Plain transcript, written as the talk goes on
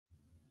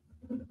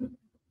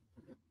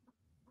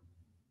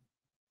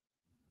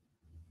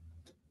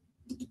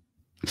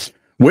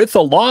With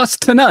a loss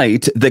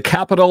tonight, the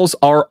Capitals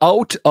are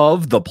out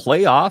of the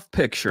playoff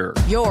picture.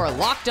 Your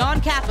Locked On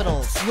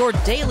Capitals, your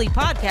daily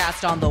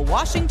podcast on the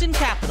Washington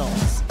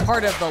Capitals.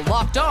 Part of the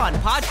Locked On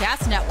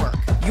Podcast Network,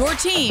 your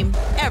team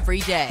every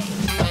day.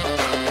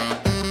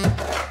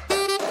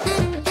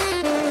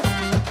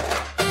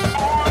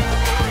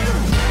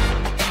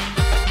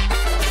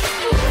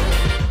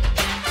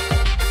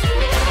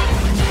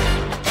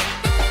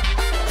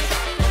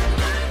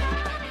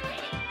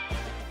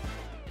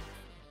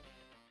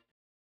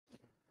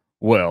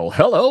 Well,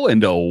 hello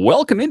and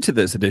welcome into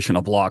this edition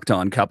of Locked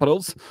On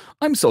Capitals.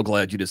 I'm so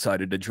glad you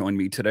decided to join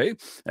me today.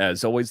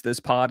 As always, this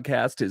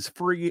podcast is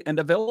free and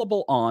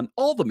available on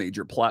all the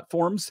major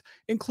platforms,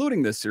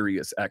 including the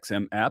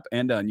SiriusXM app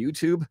and on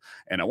YouTube.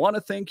 And I want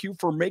to thank you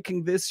for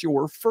making this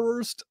your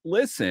first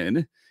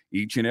listen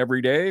each and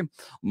every day.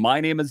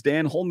 My name is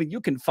Dan Holme. You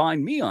can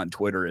find me on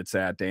Twitter. It's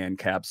at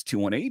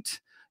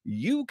DanCaps218.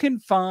 You can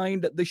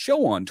find the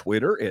show on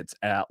Twitter. It's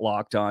at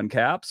Locked On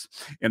Caps.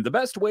 And the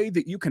best way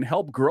that you can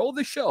help grow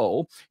the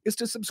show is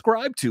to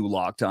subscribe to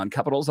Locked On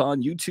Capitals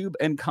on YouTube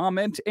and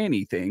comment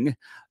anything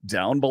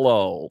down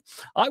below.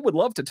 I would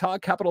love to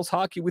talk Capitals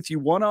hockey with you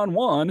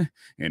one-on-one,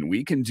 and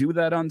we can do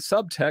that on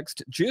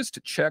subtext. Just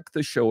check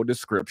the show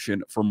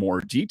description for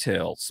more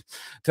details.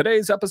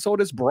 Today's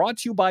episode is brought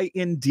to you by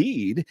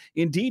Indeed.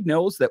 Indeed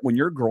knows that when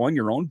you're growing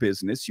your own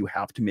business, you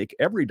have to make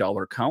every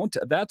dollar count.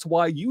 That's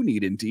why you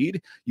need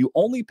Indeed. You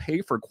only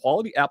pay for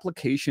quality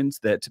applications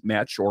that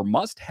match your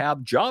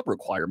must-have job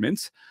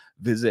requirements.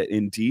 Visit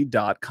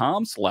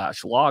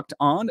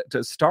Indeed.com/locked-on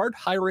to start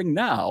hiring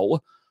now.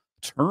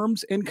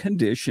 Terms and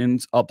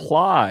conditions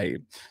apply.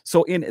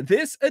 So in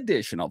this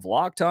edition of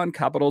Locked On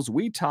Capitals,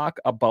 we talk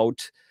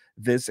about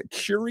this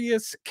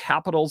curious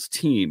Capitals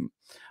team.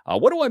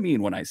 What do I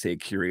mean when I say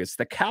curious?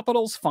 The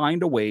Capitals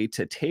find a way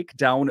to take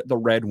down the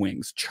Red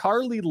Wings.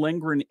 Charlie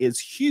Lindgren is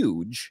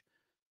huge.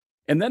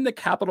 And then the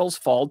Capitals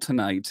fall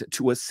tonight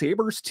to a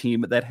Sabres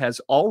team that has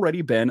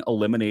already been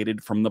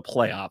eliminated from the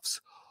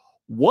playoffs.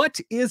 What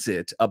is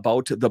it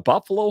about the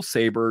Buffalo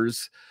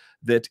Sabres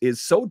that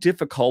is so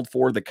difficult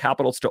for the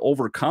Capitals to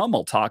overcome?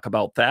 I'll talk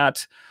about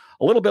that.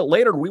 A little bit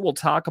later, we will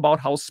talk about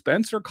how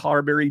Spencer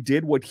Carbery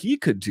did what he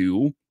could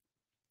do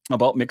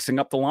about mixing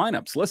up the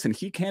lineups. Listen,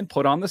 he can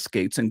put on the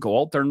skates and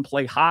go out there and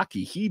play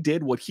hockey. He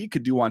did what he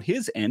could do on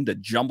his end to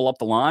jumble up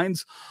the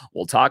lines.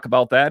 We'll talk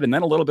about that. And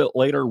then a little bit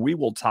later, we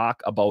will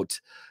talk about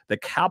the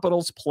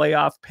Capitals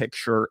playoff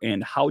picture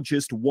and how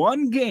just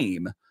one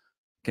game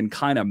can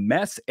kind of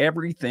mess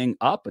everything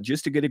up. But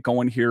just to get it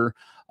going here,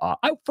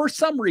 for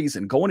some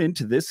reason, going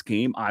into this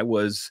game, I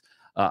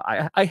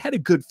had a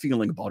good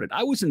feeling about it.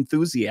 I was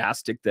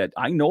enthusiastic that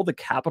I know the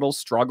Capitals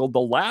struggled the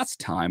last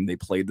time they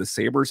played the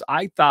Sabres.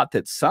 I thought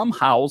that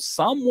somehow,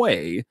 some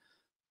way,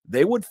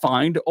 they would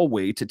find a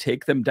way to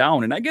take them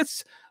down. And I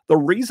guess the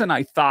reason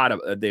I thought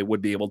they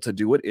would be able to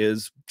do it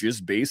is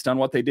just based on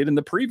what they did in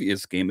the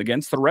previous game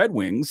against the Red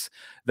Wings,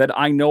 that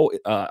I know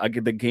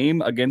the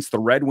game against the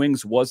Red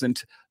Wings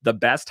wasn't the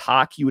best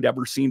hockey you'd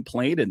ever seen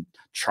played, and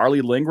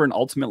Charlie Lindgren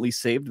ultimately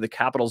saved the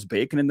Capitals'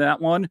 bacon in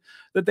that one,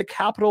 that the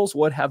Capitals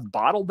would have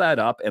bottled that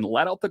up and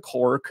let out the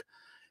cork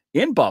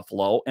in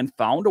Buffalo and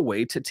found a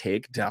way to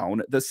take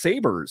down the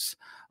Sabres.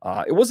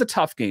 It was a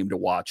tough game to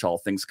watch, all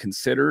things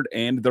considered,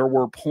 and there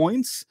were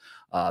points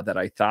that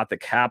I thought the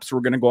Caps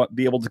were going to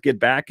be able to get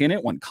back in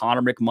it. When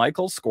Connor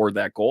McMichael scored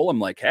that goal, I'm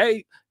like,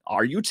 hey,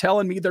 are you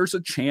telling me there's a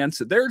chance?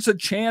 There's a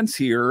chance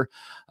here.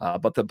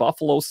 But the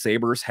Buffalo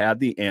Sabres had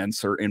the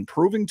answer in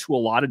proving to a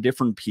lot of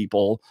different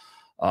people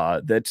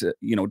that,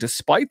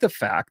 despite the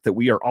fact that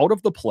we are out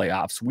of the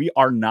playoffs, we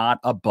are not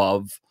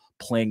above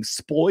playing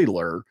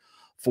spoiler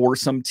for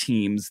some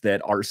teams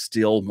that are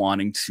still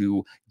wanting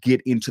to get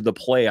into the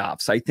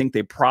playoffs. I think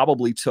they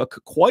probably took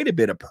quite a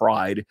bit of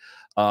pride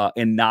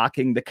in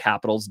knocking the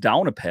Capitals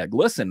down a peg.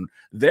 Listen,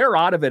 they're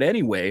out of it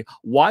anyway.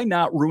 Why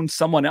not ruin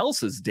someone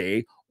else's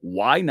day?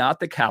 Why not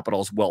the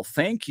Capitals? Well,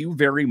 thank you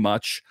very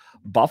much,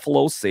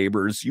 Buffalo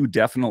Sabres. You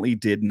definitely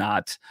did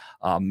not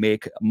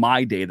make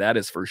my day, that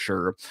is for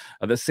sure.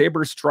 The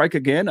Sabres strike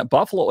again.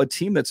 Buffalo, a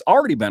team that's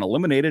already been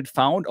eliminated,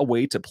 found a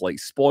way to play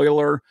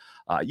spoiler.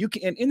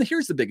 And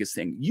here's the biggest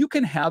thing. You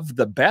can have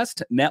the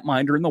best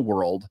netminder in the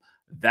world.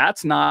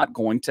 That's not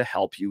going to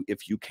help you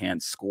if you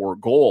can't score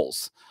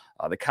goals.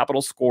 The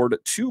Capitals scored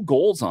 2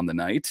 goals on the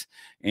night,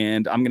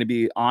 and I'm going to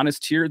be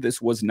honest here,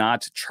 this was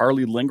not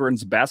Charlie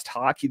Lindgren's best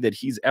hockey that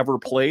he's ever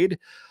played,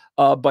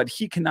 but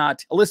he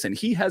cannot, listen,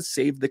 he has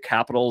saved the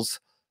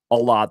Capitals a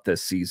lot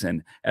this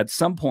season. At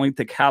some point,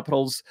 the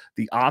Capitals,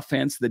 the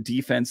offense, the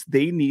defense,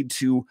 they need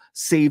to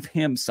save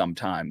him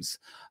sometimes,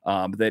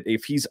 that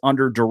if he's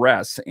under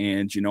duress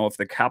and, if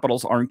the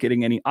Capitals aren't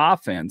getting any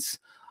offense,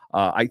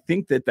 I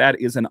think that that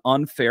is an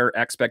unfair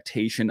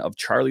expectation of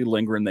Charlie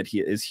Lindgren, that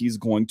he's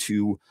going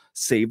to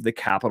save the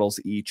Capitals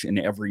each and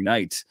every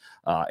night.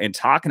 And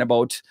talking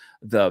about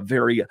the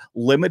very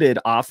limited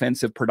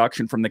offensive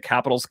production from the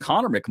Capitals,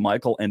 Connor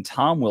McMichael and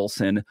Tom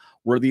Wilson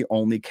were the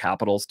only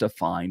Capitals to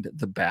find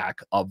the back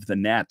of the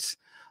net.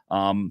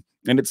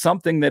 And it's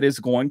something that is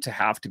going to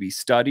have to be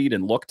studied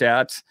and looked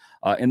at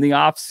in the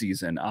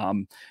offseason.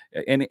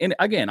 And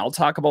again, I'll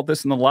talk about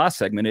this in the last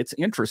segment. It's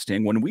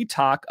interesting when we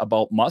talk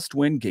about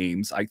must-win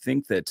games. I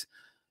think that,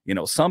 you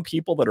know, some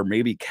people that are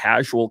maybe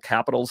casual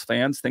Capitals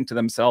fans think to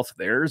themselves,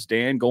 there's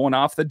Dan going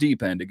off the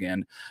deep end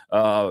again.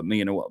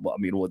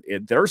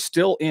 They're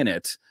still in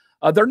it.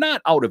 They're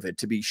not out of it,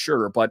 to be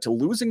sure, but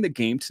losing the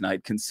game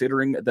tonight,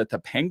 considering that the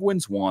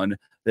Penguins won,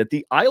 that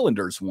the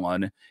Islanders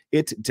won,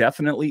 it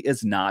definitely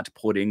is not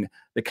putting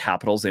the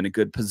Capitals in a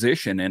good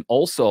position. And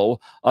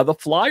also the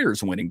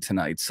Flyers winning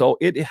tonight. So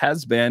it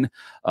has been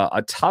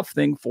a tough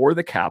thing for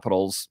the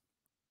Capitals.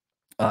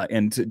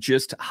 And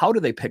just how do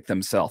they pick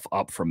themselves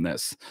up from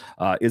this?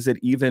 Is it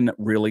even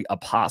really a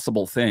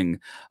possible thing?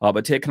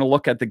 But taking a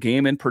look at the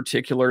game in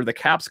particular, the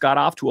Caps got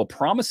off to a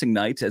promising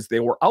night as they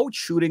were out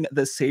shooting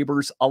the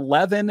Sabres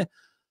 11-5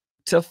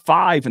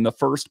 in the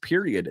first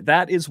period.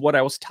 That is what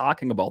I was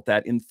talking about,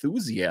 that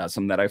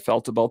enthusiasm that I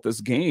felt about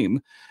this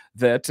game,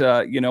 that,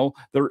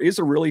 there is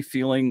a real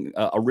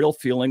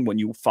feeling when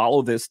you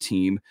follow this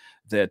team,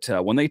 that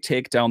when they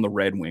take down the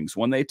Red Wings,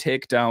 when they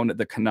take down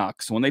the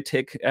Canucks, when they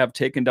have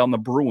taken down the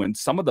Bruins,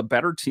 some of the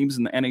better teams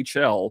in the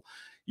NHL,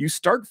 you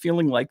start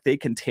feeling like they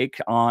can take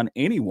on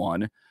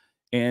anyone.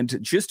 And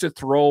just to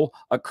throw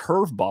a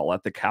curveball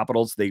at the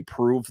Capitals, they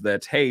prove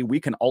that, hey, we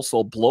can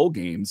also blow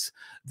games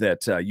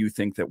that you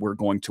think that we're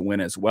going to win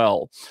as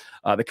well.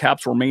 The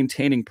Caps were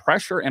maintaining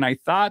pressure, and I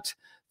thought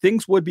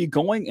things would be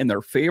going in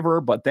their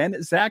favor, but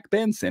then Zach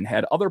Benson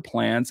had other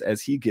plans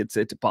as he gets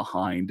it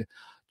behind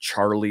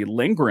Charlie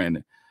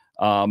Lindgren.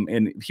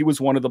 And he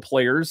was one of the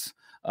players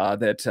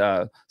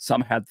that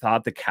some had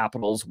thought the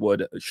Capitals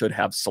should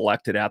have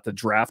selected at the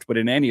draft. But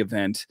in any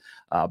event,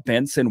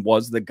 Benson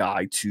was the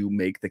guy to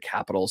make the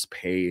Capitals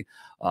pay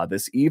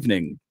this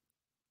evening.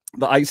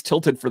 The ice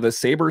tilted for the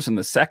Sabres in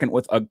the second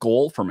with a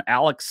goal from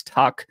Alex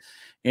Tuch.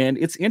 And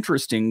it's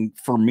interesting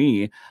for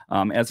me,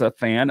 as a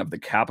fan of the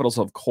Capitals,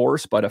 of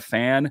course, but a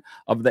fan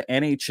of the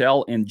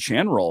NHL in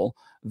general,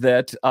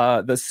 that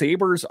the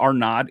Sabres are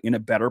not in a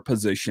better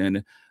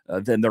position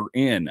than they're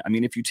in. I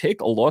mean, if you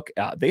take a look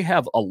at, they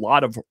have a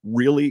lot of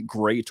really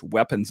great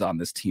weapons on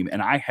this team,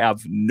 and I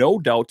have no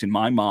doubt in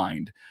my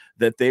mind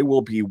that they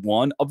will be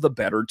one of the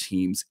better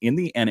teams in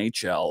the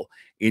NHL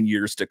in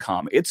years to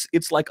come.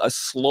 It's like a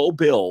slow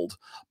build,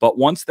 but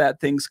once that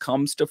things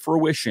comes to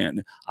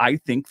fruition, I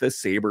think the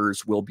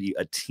Sabres will be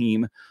a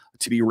team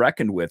to be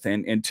reckoned with.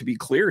 And to be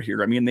clear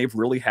here, I mean, they've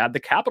really had the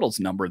Capitals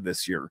number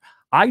this year.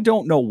 I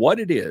don't know what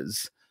it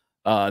is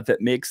that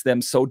makes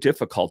them so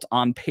difficult.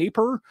 On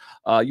paper,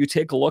 you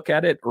take a look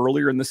at it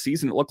earlier in the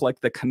season, it looked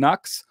like the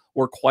Canucks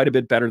were quite a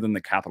bit better than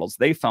the Capitals.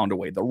 They found a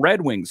way. The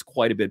Red Wings,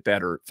 quite a bit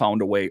better,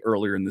 found a way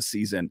earlier in the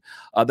season.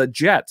 The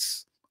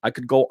Jets, I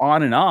could go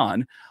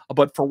on,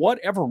 but for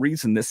whatever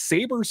reason, the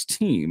Sabres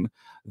team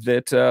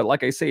that,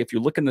 like I say, if you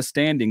look in the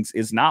standings,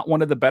 is not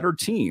one of the better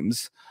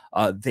teams.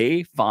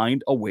 They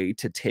find a way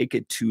to take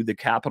it to the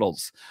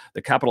Capitals.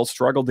 The Capitals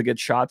struggled to get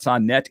shots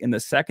on net in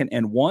the second,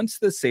 and once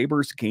the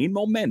Sabres gained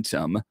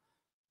momentum,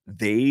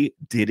 they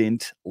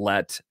didn't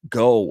let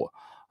go.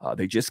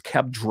 They just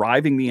kept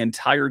driving the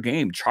entire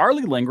game.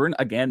 Charlie Lindgren,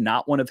 again,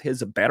 not one of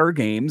his better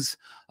games.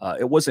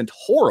 It wasn't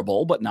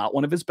horrible, but not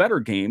one of his better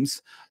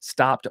games.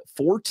 Stopped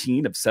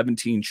 14 of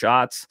 17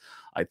 shots.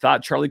 I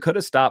thought Charlie could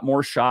have stopped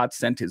more shots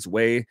sent his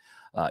way.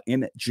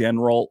 In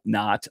general,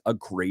 not a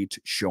great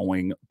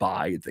showing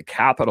by the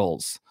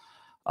Capitals.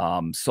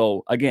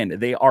 So again,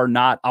 they are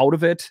not out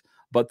of it,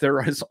 but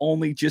there is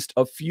only just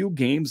a few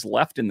games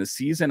left in the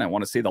season. I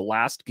want to say the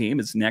last game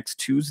is next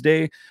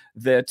Tuesday.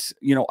 That,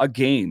 a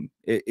game,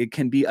 it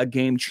can be a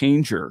game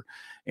changer,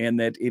 and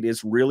that it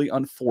is really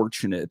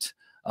unfortunate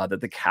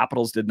that the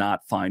Capitals did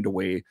not find a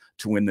way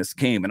to win this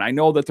game. And I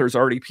know that there's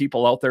already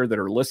people out there that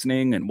are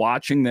listening and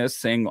watching this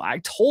saying, I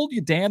told you,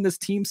 Dan, this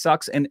team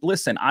sucks. And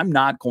listen, I'm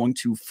not going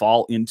to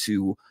fall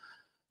into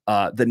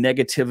the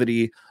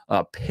negativity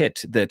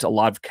pit that a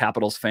lot of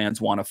Capitals fans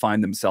want to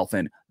find themselves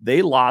in.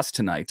 They lost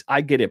tonight.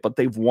 I get it, but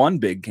they've won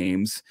big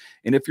games.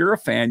 And if you're a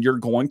fan, you're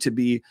going to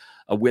be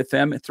with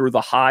them through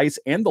the highs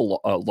and the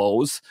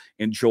lows.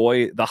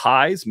 Enjoy the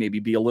highs,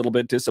 maybe be a little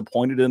bit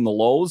disappointed in the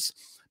lows.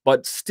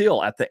 But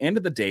still, at the end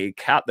of the day,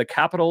 the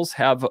Capitals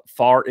have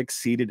far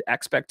exceeded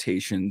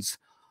expectations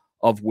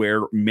of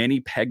where many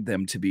pegged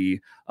them to be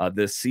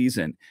this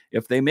season.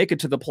 If they make it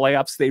to the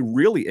playoffs, they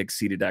really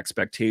exceeded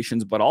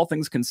expectations. But all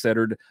things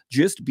considered,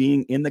 just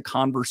being in the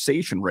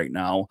conversation right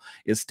now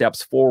is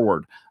steps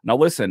forward. Now,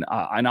 listen,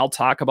 and I'll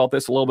talk about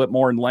this a little bit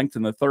more in length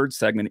in the third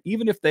segment.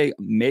 Even if they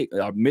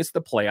miss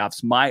the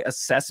playoffs, my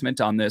assessment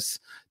on this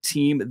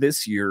team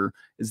this year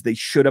is they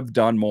should have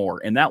done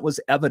more. And that was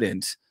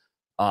evident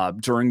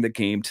during the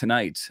game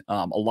tonight.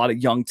 A lot of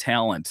young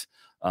talent.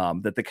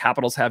 that the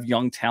Capitals have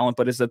young talent,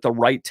 but is it the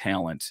right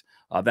talent?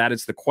 That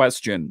is the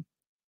question.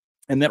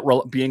 And that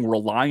being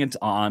reliant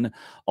on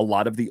a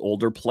lot of the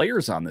older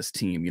players on this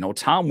team.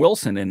 Tom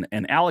Wilson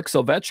and Alex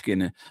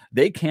Ovechkin,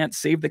 they can't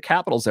save the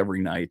Capitals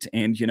every night.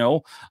 And,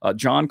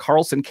 John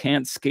Carlson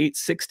can't skate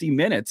 60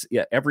 minutes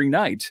every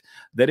night.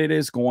 That it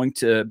is going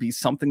to be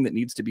something that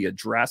needs to be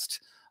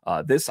addressed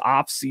this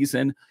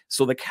offseason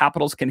so the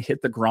Capitals can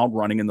hit the ground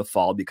running in the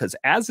fall. Because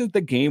as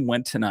the game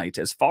went tonight,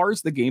 as far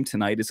as the game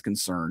tonight is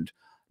concerned,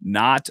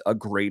 not a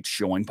great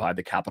showing by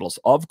the Capitals,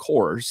 of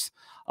course,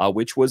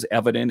 which was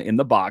evident in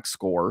the box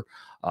score.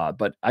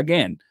 But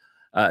again,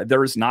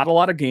 there is not a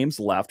lot of games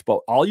left, but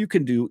all you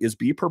can do is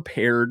be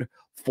prepared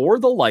for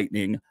the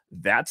Lightning.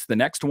 That's the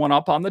next one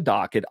up on the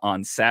docket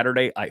on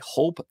Saturday. I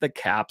hope the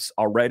Caps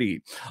are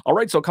ready. All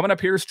right, so coming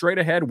up here straight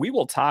ahead, we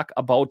will talk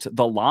about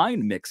the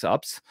line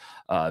mix-ups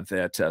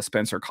that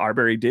Spencer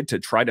Carbery did to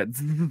try to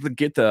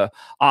get the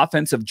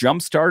offensive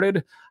jump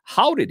started.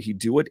 How did he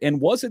do it, and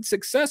was it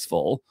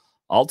successful?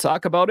 I'll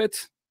talk about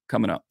it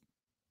coming up.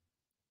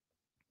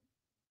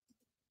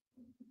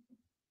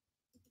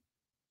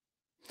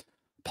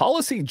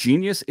 Policy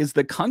Genius is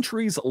the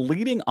country's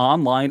leading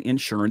online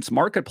insurance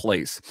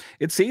marketplace.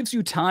 It saves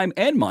you time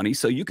and money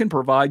so you can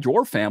provide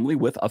your family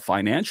with a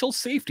financial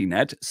safety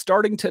net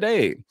starting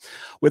today.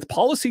 With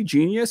Policy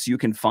Genius, you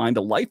can find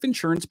life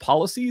insurance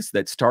policies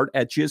that start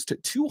at just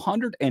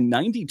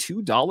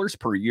 $292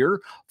 per year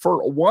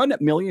for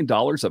 $1 million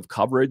of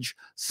coverage.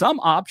 Some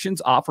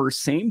options offer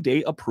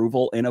same-day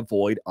approval and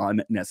avoid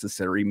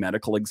unnecessary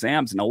medical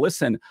exams. Now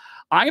listen,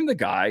 I'm the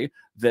guy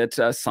that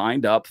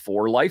signed up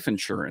for life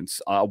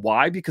insurance.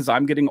 Why? Because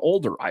I'm getting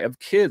older. I have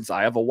kids.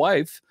 I have a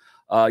wife.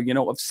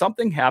 If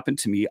something happened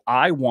to me,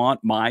 I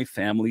want my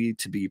family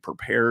to be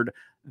prepared.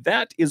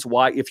 That is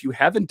why, if you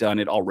haven't done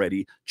it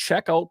already,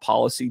 check out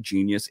Policy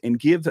Genius and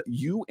give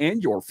you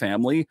and your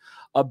family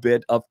a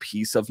bit of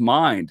peace of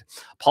mind.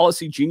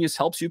 Policy Genius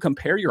helps you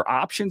compare your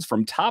options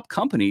from top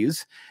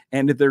companies,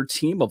 and their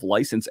team of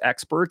licensed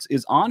experts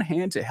is on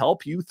hand to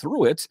help you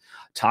through it.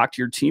 Talk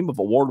to your team of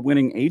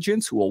award-winning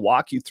agents who will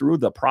walk you through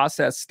the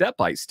process step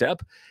by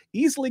step.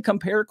 Easily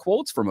compare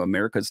quotes from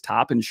America's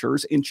top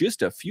insurers in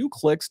just a few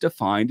clicks to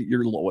find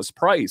your lowest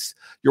price.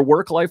 Your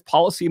work-life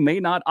policy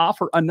may not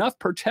offer enough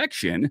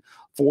protection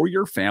for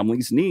your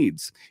family's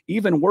needs.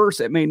 Even worse,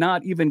 it may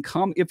not even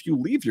come if you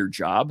leave your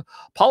job.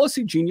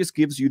 Policy Genius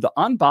gives you the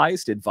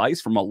unbiased advice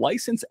from a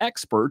licensed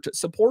expert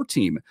support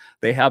team.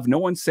 They have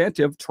no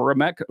incentive to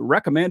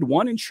recommend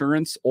one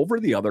insurance over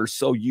the other,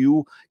 so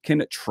you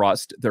can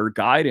trust their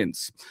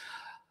guidance.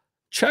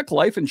 Check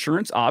life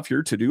insurance off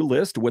your to-do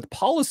list with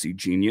Policy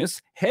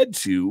Genius. Head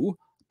to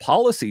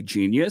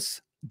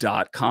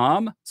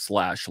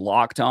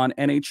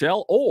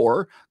policygenius.com/lockedonnhl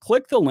or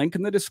click the link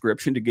in the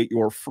description to get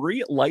your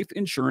free life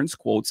insurance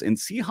quotes and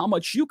see how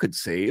much you could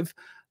save.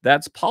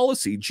 That's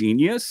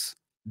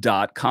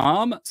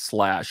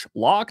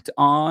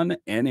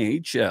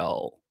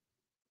policygenius.com/lockedonnhl.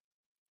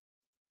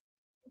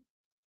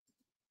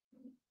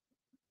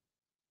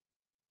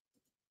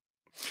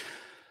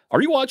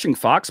 Are you watching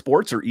Fox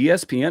Sports or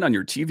ESPN on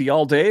your TV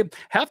all day?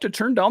 Have to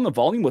turn down the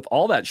volume with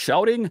all that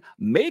shouting?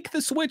 Make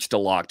the switch to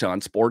Locked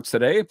On Sports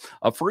Today,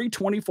 a free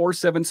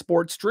 24/7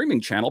 sports streaming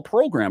channel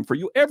program for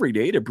you every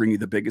day to bring you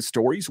the biggest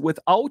stories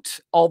without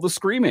all the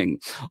screaming.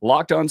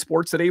 Locked On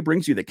Sports Today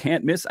brings you the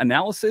can't-miss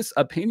analysis,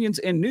 opinions,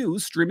 and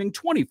news streaming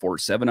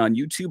 24/7 on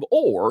YouTube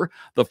or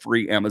the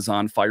free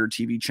Amazon Fire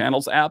TV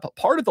channels app,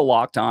 part of the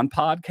Locked On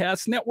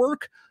Podcast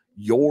Network,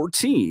 your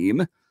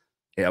team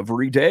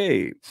every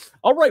day.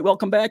 All right,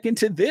 welcome back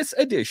into this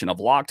edition of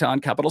Locked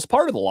On Capitals,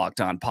 part of the Locked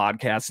On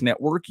Podcast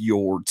Network,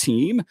 your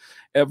team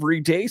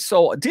every day.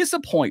 So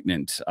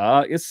disappointment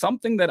is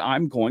something that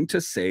I'm going to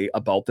say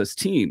about this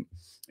team.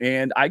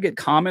 And I get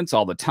comments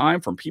all the time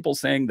from people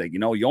saying that,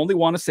 you only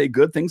want to say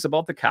good things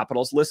about the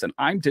Capitals. Listen,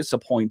 I'm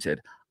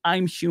disappointed.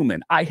 I'm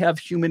human. I have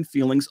human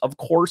feelings. Of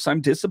course,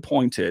 I'm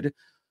disappointed.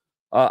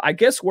 I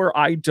guess where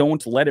I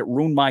don't let it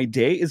ruin my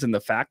day is in the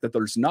fact that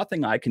there's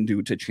nothing I can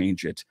do to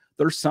change it.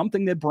 There's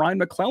something that Brian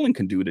McClellan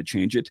can do to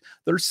change it.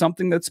 There's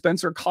something that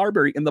Spencer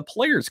Carbery and the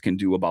players can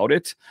do about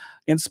it.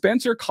 And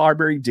Spencer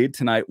Carbery did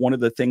tonight one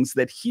of the things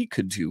that he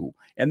could do,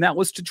 and that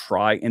was to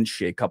try and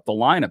shake up the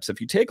lineups. If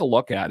you take a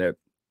look at it,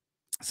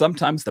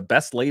 sometimes the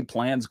best laid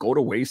plans go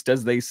to waste,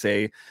 as they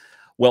say.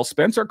 Well,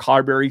 Spencer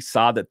Carbery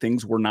saw that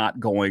things were not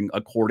going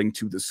according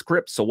to the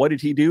script. So what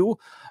did he do?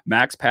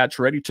 Max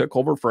Pacioretty took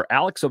over for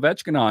Alex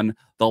Ovechkin on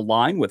the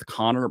line with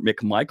Connor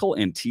McMichael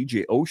and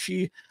TJ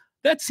Oshie.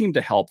 That seemed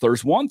to help.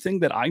 There's one thing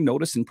that I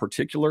noticed in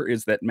particular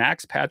is that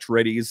Max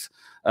Pacioretty's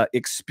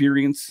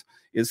experience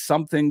is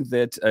something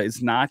that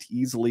is not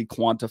easily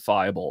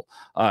quantifiable.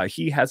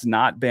 He has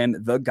not been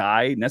the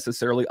guy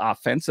necessarily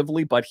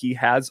offensively, but he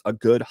has a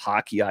good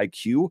hockey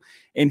IQ,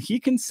 and he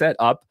can set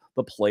up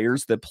the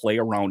players that play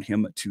around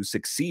him to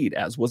succeed,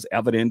 as was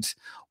evident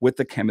with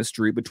the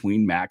chemistry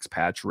between Max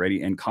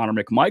Pacioretty and Connor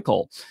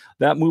McMichael.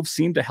 That move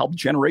seemed to help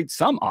generate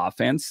some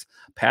offense.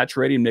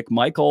 Pacioretty and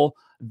McMichael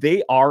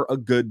They are a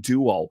good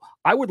duo.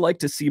 I would like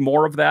to see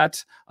more of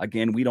that.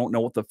 Again, we don't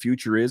know what the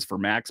future is for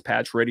Max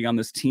Pacioretty on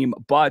this team,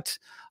 but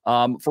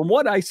from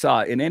what I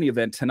saw in any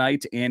event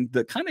tonight and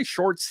the kind of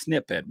short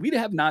snippet, we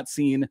have not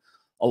seen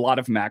a lot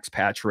of Max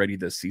Pacioretty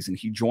this season.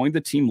 He joined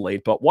the team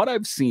late, but what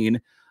I've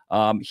seen,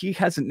 he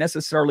hasn't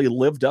necessarily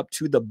lived up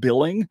to the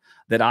billing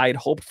that I had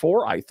hoped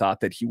for. I thought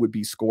that he would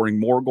be scoring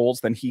more goals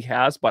than he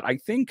has, but I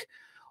think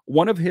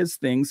one of his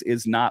things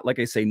is not, like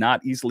I say,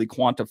 not easily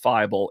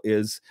quantifiable,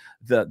 is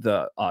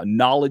the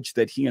knowledge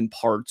that he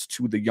imparts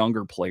to the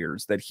younger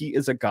players, that he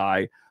is a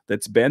guy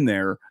that's been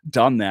there,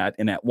 done that,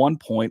 and at one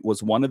point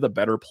was one of the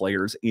better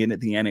players in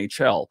the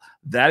NHL.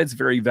 That is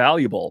very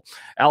valuable.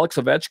 Alex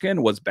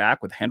Ovechkin was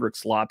back with Hendrik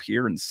Slop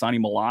here and Sonny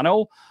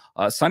Milano.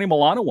 Sonny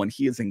Milano, when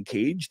he is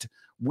engaged,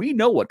 we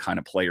know what kind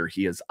of player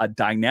he is, a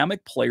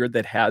dynamic player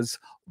that has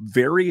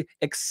very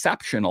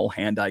exceptional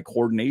hand-eye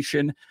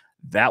coordination.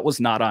 That was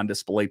not on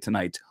display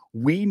tonight.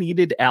 We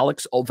needed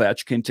Alex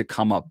Ovechkin to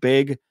come up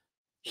big.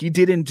 He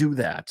didn't do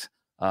that.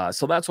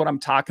 So that's what I'm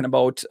talking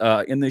about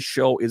in this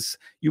show, is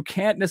you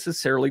can't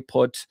necessarily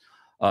put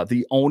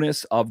the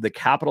onus of the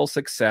Capitals'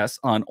 success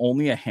on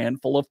only a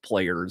handful of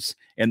players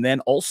and then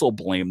also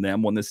blame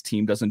them when this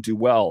team doesn't do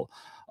well.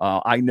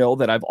 I know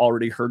that I've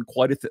already heard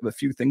quite a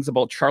few things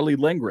about Charlie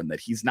Lindgren,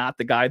 that he's not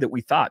the guy that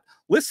we thought.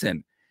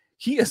 Listen,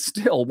 he is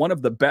still one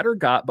of the better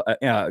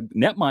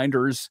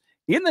netminders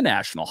in the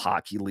National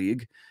Hockey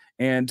League,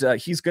 and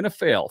he's going to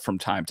fail from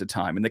time to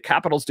time. And the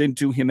Capitals didn't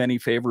do him any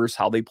favors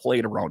how they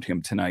played around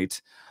him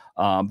tonight.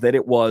 That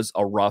it was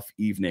a rough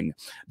evening.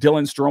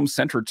 Dylan Strome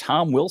centered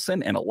Tom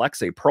Wilson and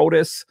Alexei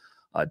Protas.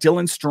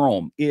 Dylan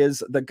Strome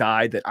is the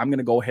guy that I'm going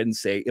to go ahead and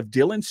say, if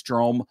Dylan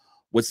Strome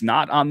was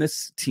not on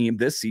this team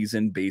this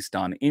season based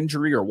on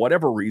injury or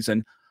whatever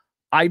reason,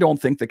 I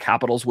don't think the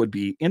Capitals would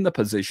be in the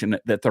position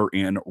that they're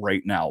in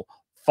right now,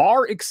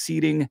 far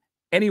exceeding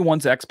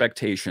anyone's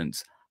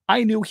expectations.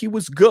 I knew he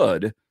was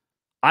good.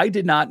 I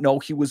did not know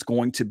he was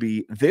going to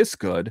be this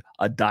good,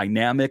 a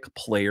dynamic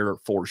player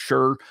for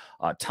sure.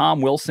 Tom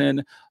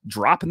Wilson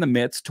dropping the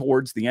mitts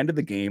towards the end of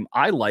the game.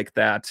 I like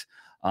that.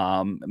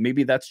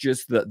 Maybe that's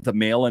just the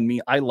male in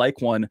me. I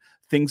like when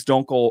things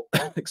don't go,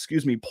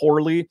 excuse me,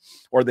 poorly,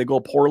 or they go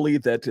poorly,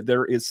 that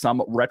there is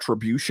some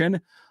retribution.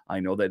 I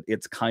know that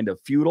it's kind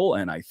of futile,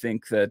 and I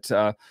think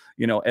that,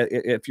 you know,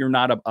 if you're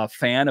not a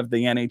fan of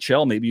the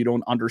NHL, maybe you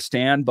don't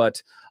understand,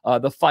 but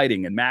the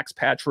fighting and Max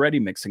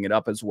Pacioretty mixing it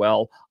up as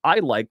well, I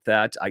like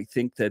that. I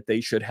think that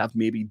they should have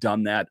maybe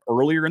done that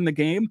earlier in the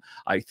game.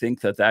 I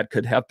think that that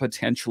could have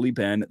potentially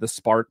been the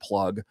spark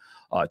plug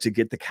to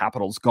get the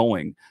Capitals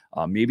going.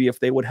 Maybe if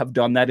they would have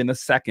done that in the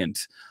second.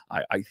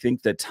 I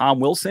think that Tom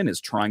Wilson is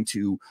trying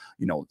to,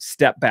 you know,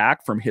 step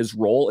back from his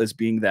role as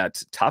being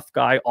that tough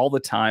guy all the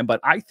time.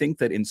 But I think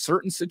that in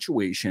certain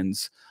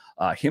situations,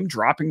 him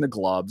dropping the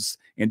gloves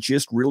and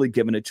just really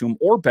giving it to him,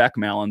 or Beck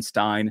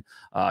Malenstein,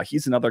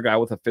 he's another guy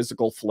with a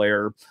physical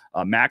flair,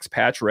 Max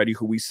Pacioretty,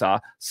 who we saw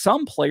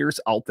some players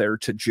out there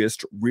to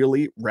just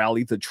really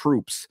rally the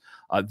troops.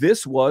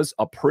 This was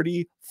a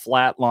pretty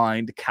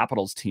flatlined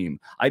Capitals team.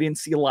 I didn't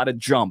see a lot of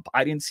jump.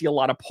 I didn't see a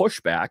lot of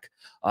pushback.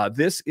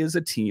 This is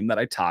a team that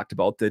I talked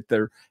about, that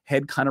their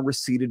head kind of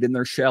receded in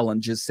their shell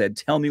and just said,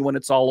 tell me when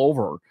it's all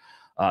over.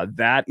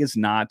 That is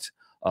not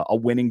a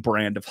winning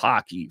brand of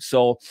hockey.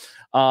 So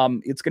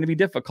it's going to be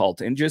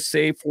difficult. And just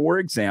say, for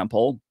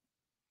example,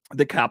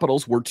 the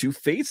Capitals were to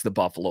face the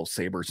Buffalo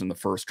Sabres in the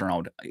first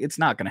round. It's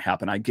not going to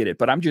happen. I get it.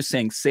 But I'm just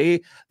saying,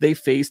 say they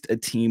faced a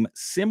team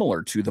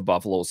similar to the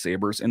Buffalo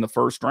Sabres in the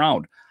first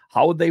round.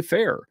 How would they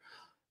fare?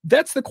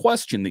 That's the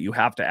question that you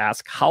have to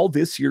ask, how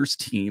this year's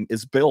team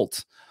is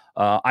built.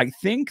 I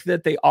think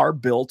that they are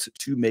built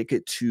to make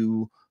it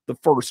to the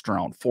first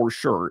round for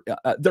sure.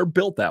 They're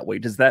built that way.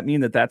 Does that mean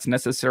that that's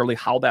necessarily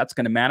how that's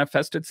going to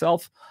manifest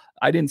itself?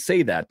 I didn't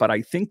say that, but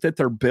I think that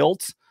they're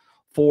built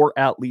for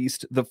at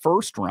least the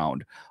first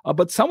round.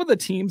 But some of the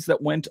teams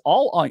that went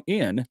all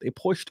in, they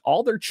pushed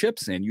all their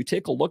chips in. You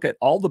take a look at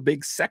all the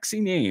big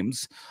sexy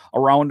names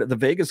around the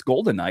Vegas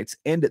Golden Knights,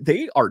 and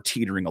they are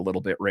teetering a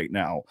little bit right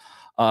now.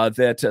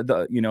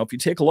 If you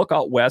take a look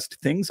out west,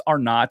 things are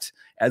not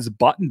as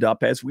buttoned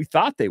up as we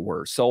thought they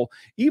were. So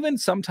even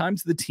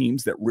sometimes the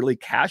teams that really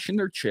cash in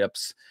their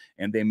chips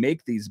and they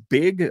make these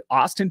big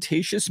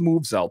ostentatious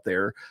moves out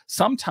there,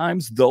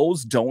 sometimes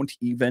those don't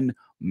even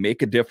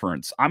make a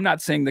difference. I'm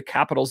not saying the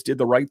Capitals did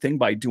the right thing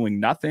by doing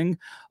nothing,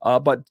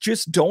 but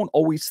just don't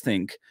always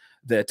think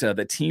that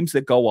the teams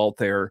that go out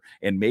there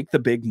and make the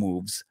big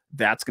moves,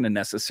 that's going to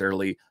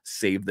necessarily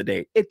save the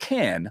day. It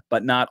can,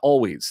 but not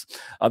always.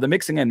 The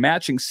mixing and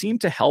matching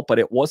seemed to help, but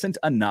it wasn't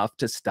enough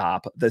to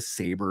stop the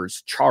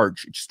Sabres'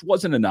 charge. It just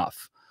wasn't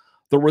enough.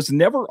 There was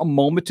never a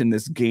moment in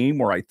this game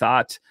where I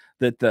thought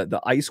that the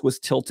ice was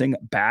tilting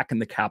back in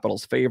the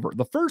Capitals' favor.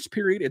 The first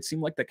period, it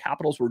seemed like the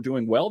Capitals were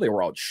doing well. They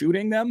were out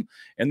shooting them.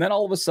 And then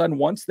all of a sudden,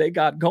 once they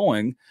got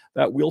going,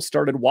 that wheel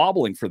started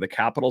wobbling for the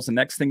Capitals. And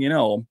next thing you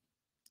know,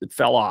 it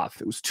fell off.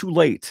 It was too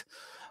late.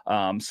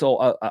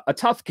 So a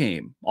tough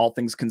game, all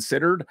things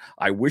considered.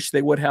 I wish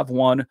they would have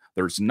won.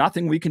 There's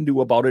nothing we can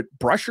do about it.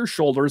 Brush your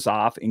shoulders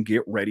off and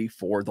get ready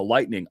for the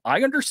Lightning.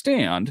 I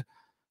understand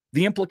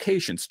the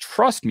implications.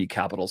 Trust me,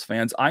 Capitals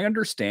fans, I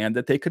understand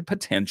that they could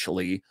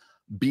potentially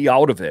be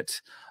out of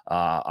it.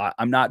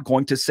 I'm not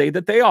going to say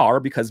that they are,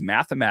 because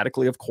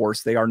mathematically, of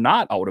course, they are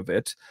not out of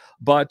it.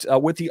 But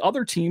with the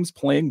other teams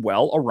playing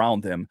well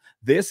around them,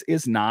 this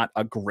is not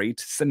a great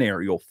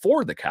scenario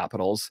for the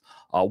Capitals.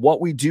 What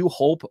we do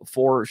hope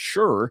for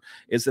sure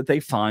is that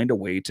they find a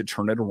way to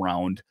turn it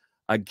around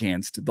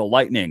against the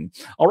Lightning.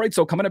 All right,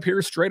 so coming up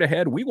here straight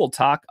ahead, we will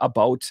talk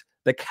about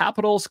the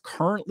Capitals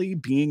currently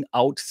being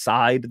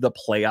outside the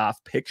playoff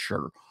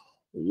picture.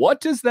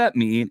 What does that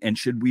mean? And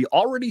should we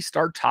already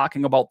start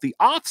talking about the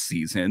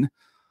offseason?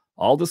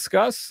 I'll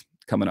discuss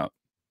coming up.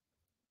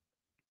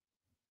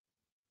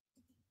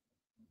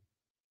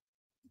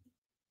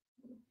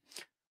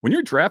 When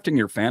you're drafting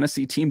your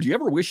fantasy team, do you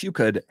ever wish you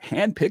could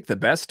handpick the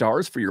best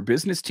stars for your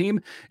business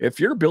team? If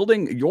you're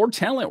building your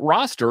talent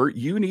roster,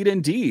 you need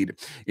Indeed.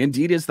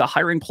 Indeed is the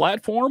hiring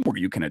platform where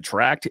you can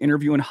attract,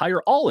 interview, and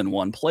hire all in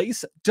one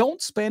place.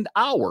 Don't spend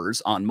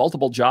hours on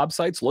multiple job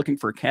sites looking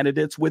for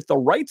candidates with the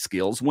right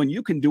skills when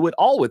you can do it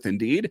all with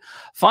Indeed.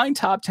 Find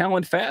top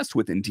talent fast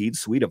with Indeed's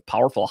suite of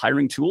powerful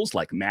hiring tools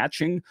like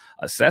matching,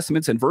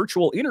 assessments, and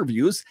virtual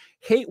interviews.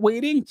 Hate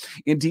waiting?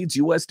 Indeed's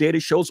U.S. data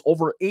shows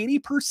over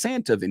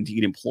 80% of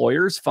Indeed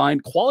employers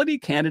find quality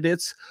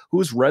candidates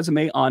whose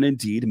resume on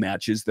Indeed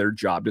matches their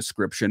job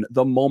description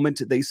the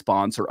moment they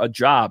sponsor a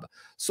job.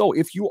 So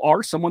if you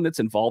are someone that's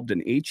involved in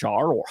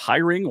HR or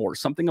hiring or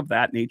something of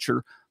that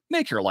nature,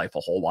 make your life a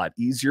whole lot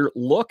easier.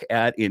 Look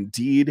at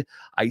Indeed.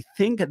 I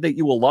think that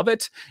you will love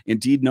it.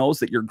 Indeed knows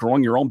that you're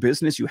growing your own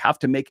business. You have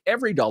to make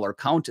every dollar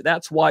count.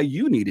 That's why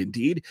you need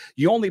Indeed.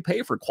 You only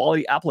pay for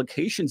quality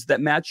applications that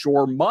match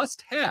your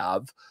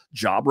must-have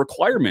job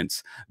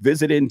requirements.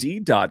 Visit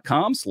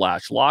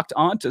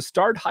Indeed.com/locked-on to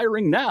start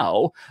hiring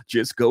now.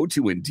 Just go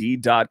to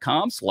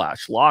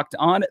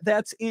Indeed.com/locked-on.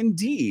 That's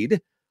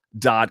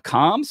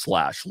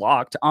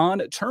Indeed.com/locked-on.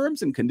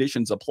 Terms and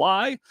conditions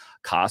apply.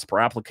 Cost per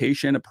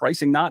application.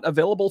 Pricing not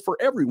available for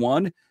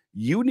everyone.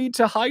 You need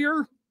to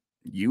hire.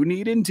 You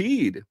need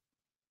Indeed.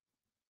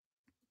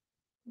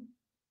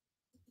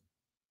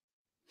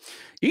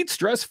 Eat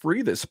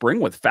stress-free this spring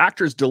with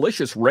Factor's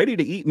delicious,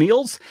 ready-to-eat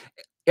meals.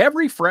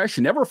 Every fresh,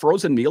 never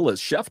frozen meal is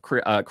chef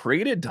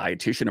created,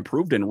 dietitian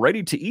approved, and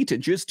ready to eat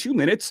in just 2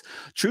 minutes.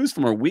 Choose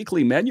from a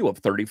weekly menu of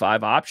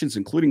 35 options,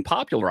 including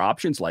popular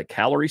options like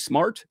Calorie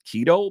Smart,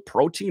 Keto,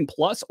 Protein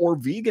Plus, or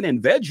Vegan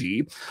and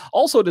Veggie.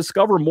 Also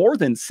discover more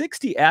than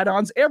 60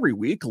 add-ons every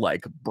week,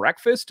 like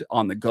breakfast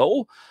on the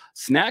go,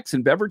 snacks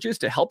and beverages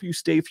to help you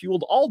stay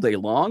fueled all day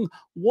long.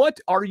 What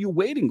are you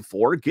waiting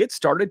for? Get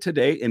started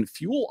today and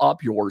fuel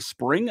up your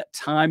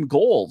springtime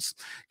goals.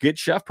 Get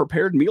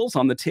chef-prepared meals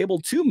on the table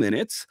 2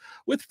 minutes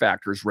with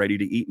Factor's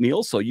ready-to-eat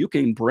meals so you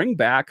can bring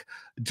back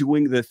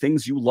doing the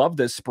things you love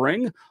this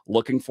spring.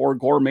 Looking for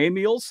gourmet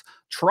meals?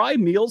 Try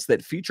meals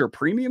that feature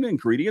premium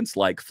ingredients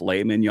like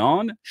filet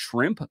mignon,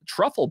 shrimp,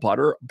 truffle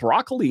butter,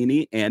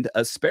 broccolini, and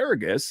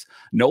asparagus.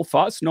 No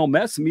fuss, no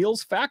mess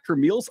meals. Factor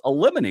meals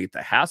eliminate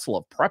the hassle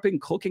of prepping,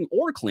 cooking,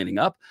 or cleaning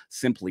up.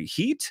 Simply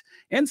heat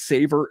and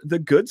savor the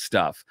good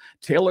stuff.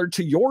 Tailored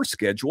to your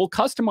schedule,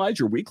 customize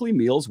your weekly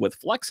meals with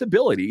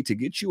flexibility to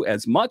get you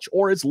as much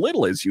or as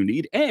little as you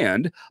need,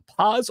 and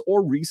pause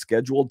or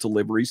reschedule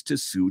deliveries to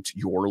suit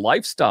your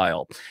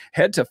lifestyle.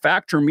 Head to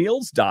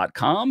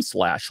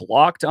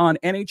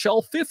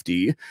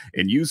factormeals.com/lockedonnhl50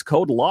 and use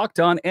code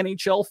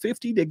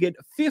LOCKEDONNHL50 to get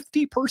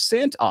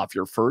 50% off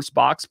your first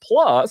box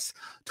plus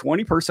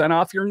 20%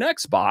 off your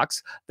next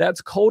box.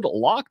 That's code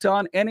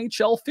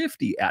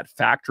LOCKEDONNHL50 at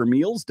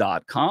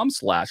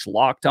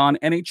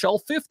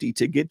factormeals.com/lockedonnhl50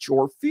 to get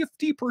your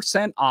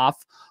 50%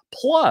 off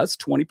plus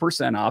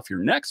 20% off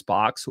your next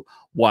box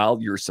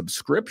while your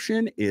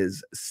subscription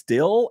is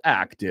still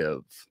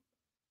active.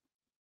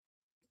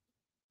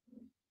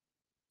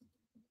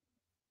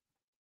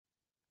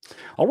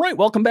 All right,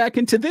 welcome back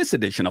into this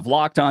edition of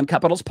Locked On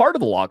Capitals, part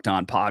of the Locked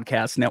On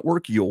Podcast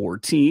Network, your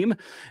team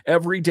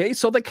every day.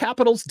 So the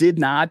Capitals did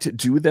not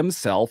do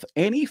themselves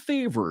any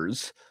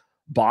favors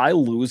by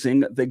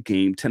losing the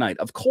game tonight.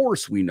 Of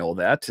course, we know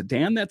that.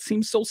 Dan, that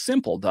seems so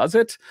simple, does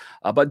it?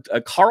 But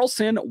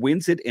Carlson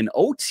wins it in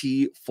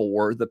OT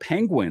for the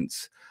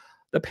Penguins.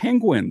 The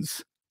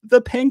Penguins.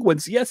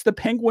 Yes, the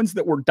Penguins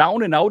that were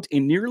down and out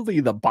in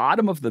nearly the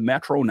bottom of the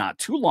Metro not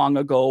too long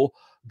ago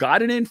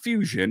got an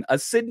infusion, a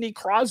Sidney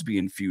Crosby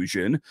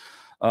infusion,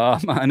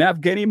 an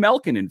Evgeny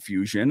Malkin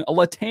infusion, a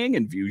Letang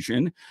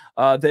infusion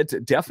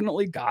that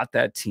definitely got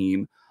that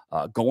team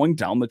going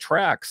down the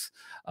tracks.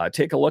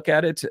 Take a look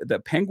at it. The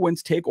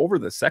Penguins take over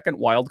the second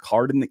wild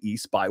card in the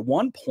East by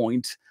 1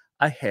 point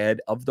ahead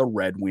of the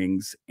Red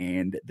Wings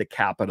and the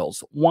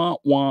Capitals. Wah,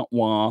 wah,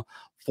 wah.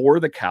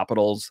 For the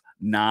Capitals,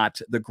 not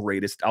the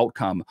greatest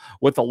outcome.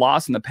 With the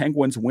loss and the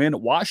Penguins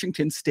win,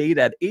 Washington stayed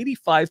at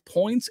 85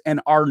 points and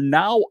are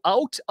now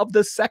out of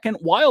the second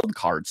wild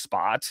card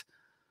spot.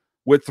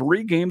 with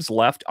 3 games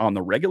left on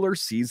the regular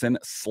season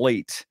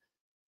slate.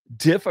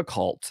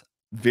 Difficult,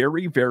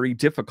 very, very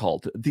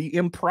difficult. The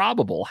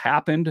improbable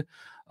happened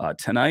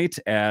tonight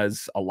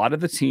as a lot of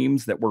the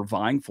teams that were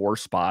vying for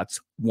spots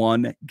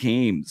won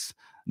games.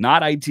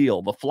 Not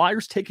ideal. The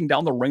Flyers taking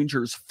down the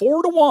Rangers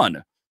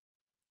 4-1.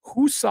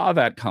 Who saw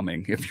that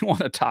coming? If you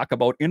want to talk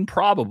about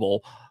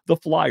improbable, the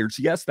Flyers.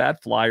 Yes,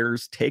 that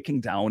Flyers taking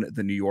down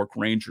the New York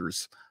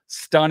Rangers.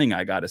 Stunning,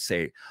 I got to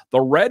say.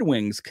 The Red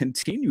Wings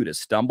continue to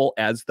stumble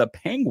as the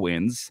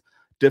Penguins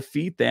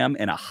defeat them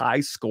in a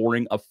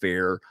high-scoring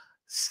affair,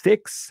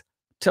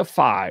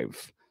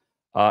 6-5.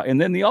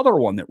 And then the other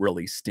one that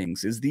really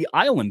stings is the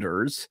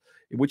Islanders,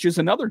 which is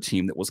another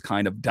team that was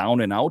kind of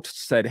down and out,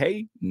 said,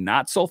 hey,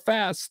 not so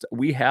fast.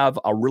 We have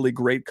a really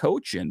great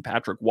coach in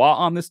Patrick Roy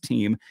on this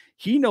team.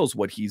 He knows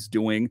what he's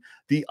doing.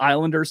 The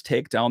Islanders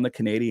take down the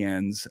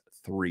Canadiens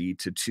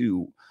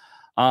 3-2.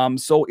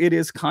 So it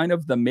is kind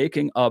of the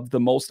making of the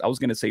most, I was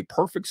going to say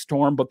perfect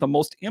storm, but the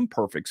most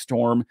imperfect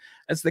storm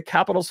as the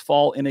Capitals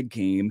fall in a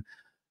game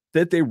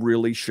that they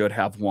really should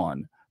have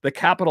won. The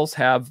Capitals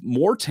have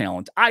more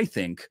talent, I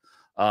think,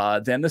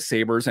 than the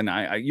Sabres, and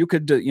you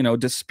could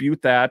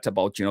dispute that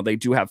about, they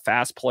do have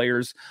fast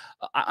players.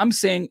 I'm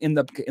saying in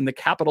the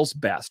Capitals'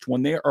 best,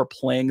 when they are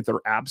playing their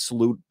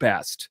absolute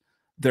best,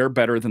 they're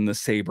better than the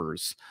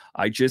Sabres.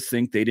 I just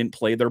think they didn't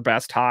play their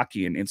best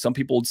hockey. And some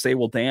people would say,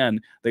 well, Dan,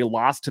 they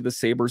lost to the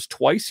Sabres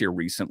twice here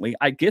recently.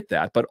 I get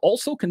that, but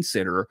also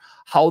consider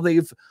how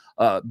they've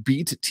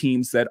beat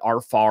teams that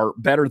are far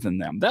better than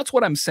them. That's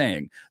what I'm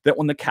saying, that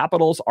when the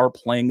Capitals are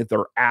playing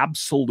their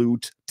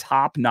absolute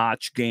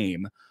top-notch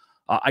game,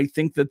 I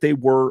think that they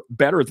were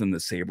better than the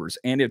Sabres.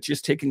 And if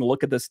just taking a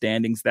look at the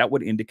standings, that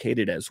would indicate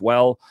it as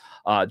well.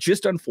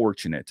 Just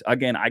unfortunate.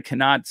 Again, I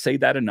cannot say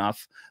that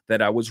enough,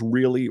 that I was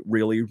really,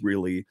 really,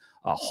 really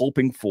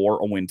hoping for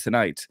a win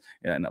tonight.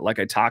 And like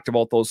I talked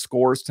about those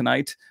scores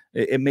tonight,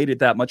 it made it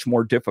that much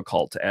more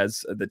difficult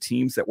as the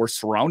teams that were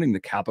surrounding the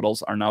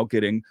Capitals are now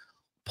getting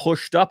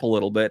pushed up a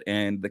little bit,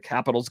 and the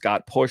Capitals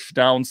got pushed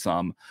down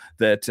some.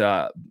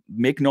 That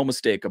make no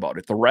mistake about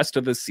it, the rest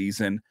of the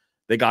season,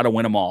 they got to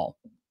win them all.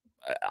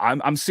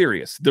 I'm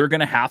serious. They're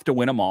going to have to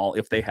win them all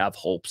if they have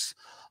hopes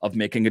of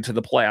making it to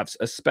the playoffs,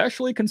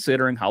 especially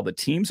considering how the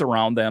teams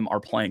around them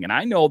are playing. And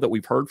I know that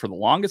we've heard for the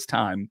longest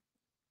time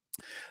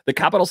the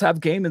Capitals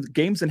have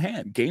games in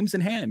hand.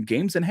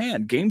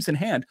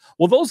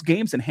 Well, those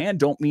games in hand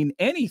don't mean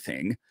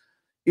anything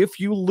if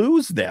you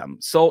lose them.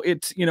 So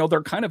it's,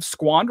 they're kind of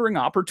squandering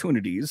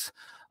opportunities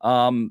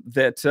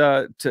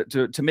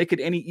to make it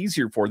any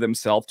easier for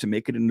themselves to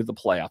make it into the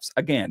playoffs.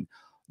 Again,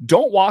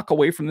 don't walk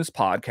away from this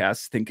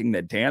podcast thinking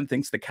that Dan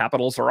thinks the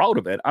Capitals are out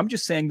of it. I'm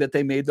just saying that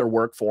they made their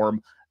work for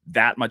them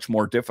that much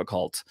more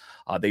difficult.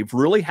 They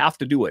really have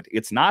to do it.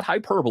 It's not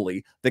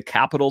hyperbole. The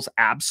Capitals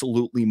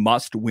absolutely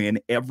must win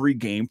every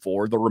game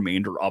for the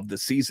remainder of the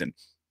season.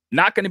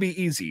 Not going to be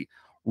easy.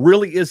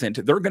 Really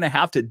isn't. They're going to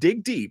have to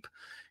dig deep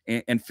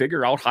and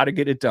figure out how to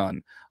get it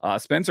done.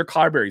 Spencer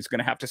Carbery is going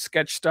to have to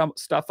sketch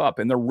stuff up,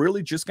 and they're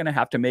really just going to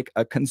have to make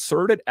a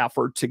concerted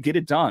effort to get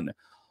it done.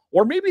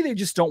 Or maybe they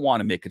just don't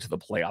want to make it to the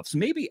playoffs.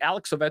 Maybe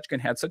Alex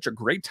Ovechkin had such a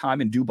great time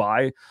in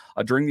Dubai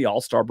during the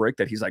All-Star break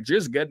that he's like,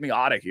 just get me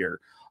out of here.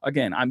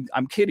 Again,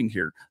 I'm kidding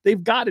here.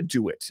 They've got to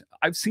do it.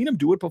 I've seen them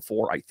do it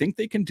before. I think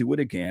they can do it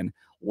again.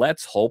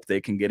 Let's hope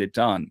they can get it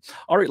done.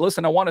 All right,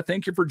 listen, I want to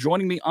thank you for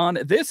joining me on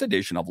this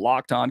edition of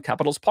Locked On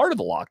Capitals, part of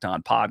the Locked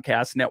On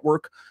Podcast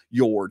Network,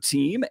 your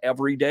team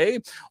every day.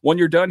 When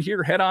you're done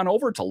here, head on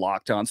over to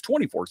Locked On's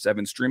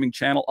 24/7 streaming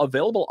channel,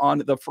 available on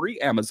the free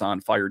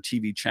Amazon Fire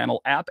TV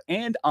channel app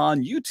and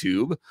on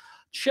YouTube.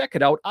 Check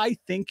it out. I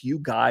think you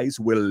guys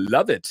will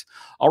love it.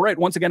 All right.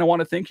 Once again, I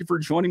want to thank you for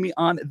joining me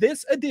on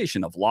this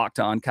edition of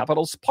Locked On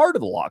Capitals, part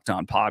of the Locked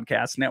On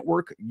Podcast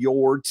Network,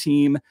 your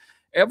team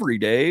every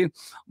day.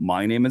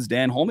 My name is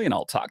Dan Holme, and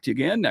I'll talk to you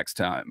again next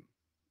time.